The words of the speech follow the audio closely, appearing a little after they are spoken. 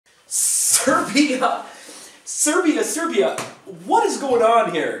Serbia, Serbia, what is going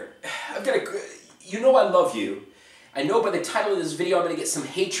on here? I've got a, you know I love you. I know by the title of this video I'm going to get some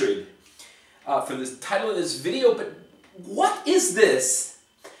hatred for the title of this video, but what is this?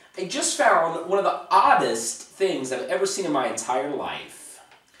 I just found one of the oddest things I've ever seen in my entire life.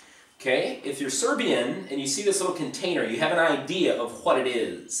 Okay, if you're Serbian and you see this little container, you have an idea of what it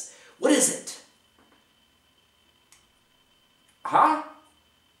is. What is it? Huh?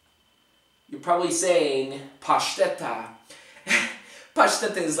 You're probably saying pashteta.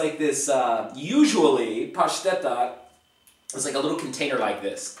 Pashteta is like this, usually pashteta is like a little container like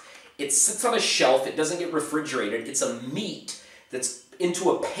this. It sits on a shelf, it doesn't get refrigerated, it's a meat that's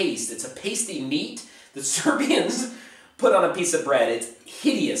into a paste. It's a pasty meat that Serbians put on a piece of bread. It's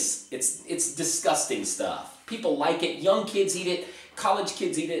hideous. It's disgusting stuff. People like it, young kids eat it, college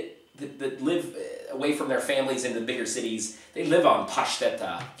kids eat it, that live away from their families in the bigger cities. They live on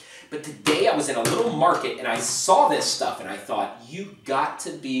pashteta. But today I was in a little market and I saw this stuff and I thought, you got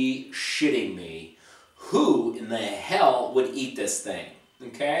to be shitting me. Who in the hell would eat this thing?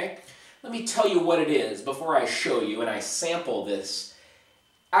 Okay? Let me tell you what it is before I show you and I sample this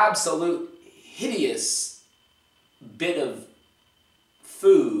absolute hideous bit of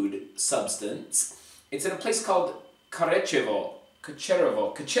food substance. It's in a place called Kacarevo,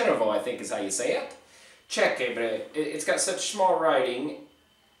 I think is how you say it. Check, bre. It's got such small writing,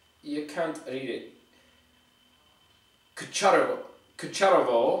 you can't read it. Kacarevo,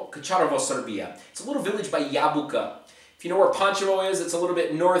 Serbia. It's a little village by Jabuka. If you know where Pančevo is, it's a little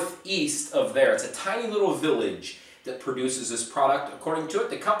bit northeast of there. It's a tiny little village that produces this product. According to it,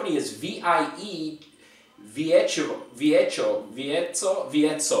 the company is Vietzo,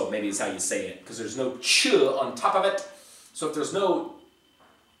 maybe is how you say it, because there's no ch on top of it. So if there's no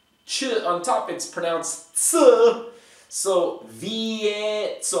ch on top, it's pronounced ts. So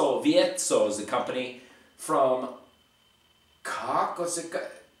Vietzo is the company from Kacarevo,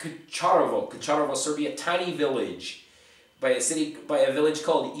 Serbia, tiny village. By a village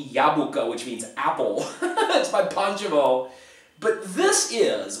called Jabuka, which means apple. It's by Pančevo. But this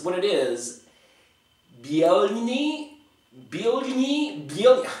is, what it is, Bielni,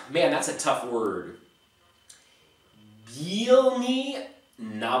 man, that's a tough word. Bielni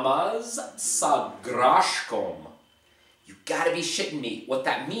namaz sa grashkom. You gotta be shitting me. What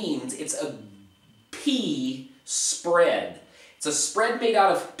that means, it's a pea spread. It's a spread made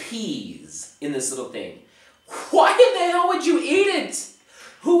out of peas in this little thing. Why in the hell would you eat it?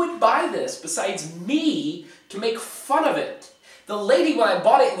 Who would buy this besides me to make fun of it? The lady, when I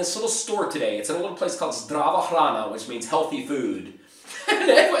bought it in this little store today, it's in a little place called Zdrava Hrana, which means healthy food.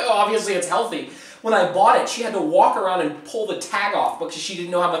 Obviously it's healthy. When I bought it, she had to walk around and pull the tag off because she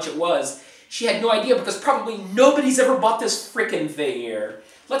didn't know how much it was. She had no idea because probably nobody's ever bought this frickin' thing here.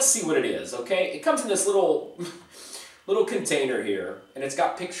 Let's see what it is, okay? It comes in this little container here, and it's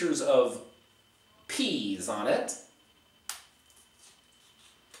got pictures of peas on it.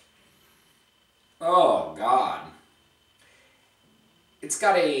 Oh, God. It's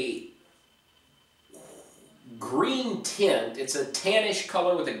got a green tint. It's a tannish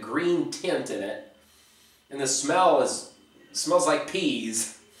color with a green tint in it. And the smell smells like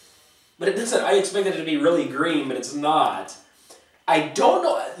peas. But it doesn't. I expected it to be really green, but it's not. I don't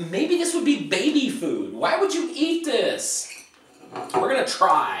know. Maybe this would be baby food. Why would you eat this? We're going to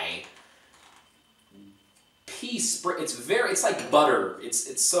try. It's like butter.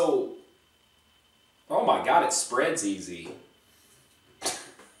 It's so, oh my God, it spreads easy.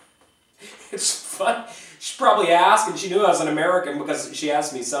 It's fun. She probably asked, and she knew I was an American because she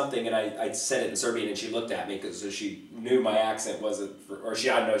asked me something, and I said it in Serbian, and she looked at me because she knew my accent wasn't, I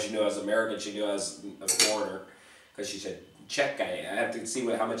don't know, she knew I was American, she knew I was a foreigner, because she said, check, I have to see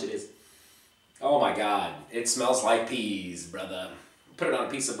how much it is. Oh my God, it smells like peas, brother. Put it on a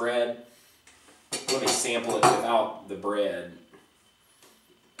piece of bread. Let me sample it without the bread.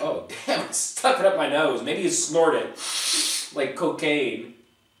 Oh, damn, it stuck it up my nose. Maybe you snort it like cocaine.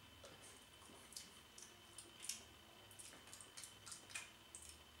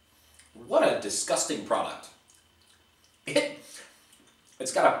 What a disgusting product.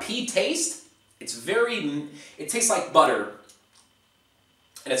 It's got a pea taste. It tastes like butter.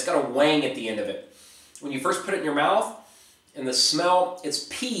 And it's got a wang at the end of it. When you first put it in your mouth, and the smell, it's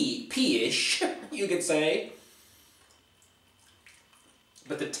pea-ish, you could say.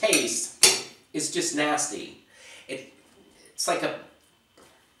 But the taste is just nasty. It's like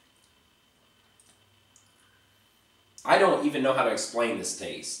I don't even know how to explain this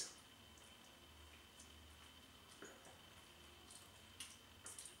taste.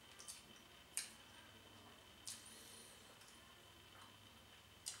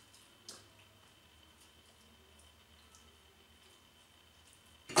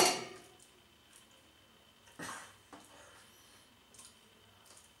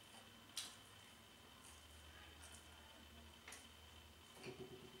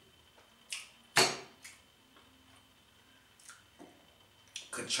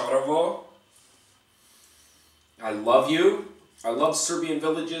 Kacarevo. I love you. I love Serbian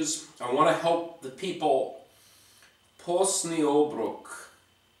villages. I want to help the people. Posni obrok.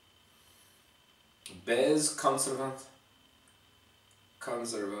 Bez konservant.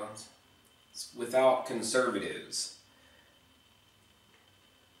 Conservant. Without conservatives.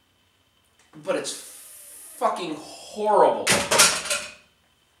 But it's fucking horrible.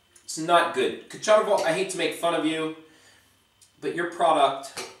 It's not good. Kacarevo, I hate to make fun of you, but your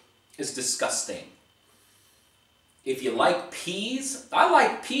product is disgusting. If you like peas, I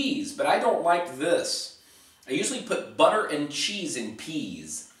like peas, but I don't like this. I usually put butter and cheese in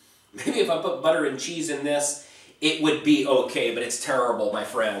peas. Maybe if I put butter and cheese in this, it would be okay, but it's terrible, my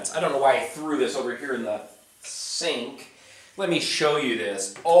friends. I don't know why I threw this over here in the sink. Let me show you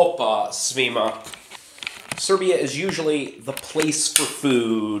this. Opa, svima. Serbia is usually the place for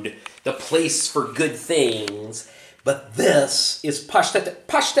food, the place for good things, but this is pashteta.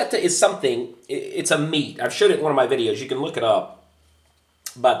 Pashteta is something, it's a meat. I've showed it in one of my videos. You can look it up.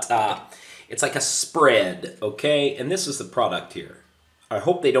 But it's like a spread, okay? And this is the product here. I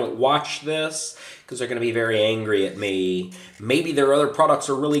hope they don't watch this because they're going to be very angry at me. Maybe their other products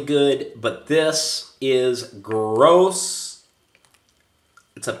are really good, but this is gross.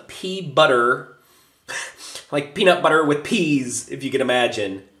 It's a pea butter, like peanut butter with peas, if you can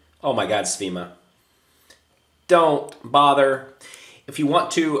imagine. Oh my God, Svima. Don't bother. If you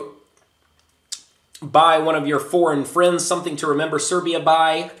want to buy one of your foreign friends something to remember Serbia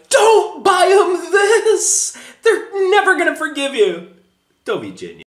by, don't buy them this. They're never going to forgive you. Do viđenja.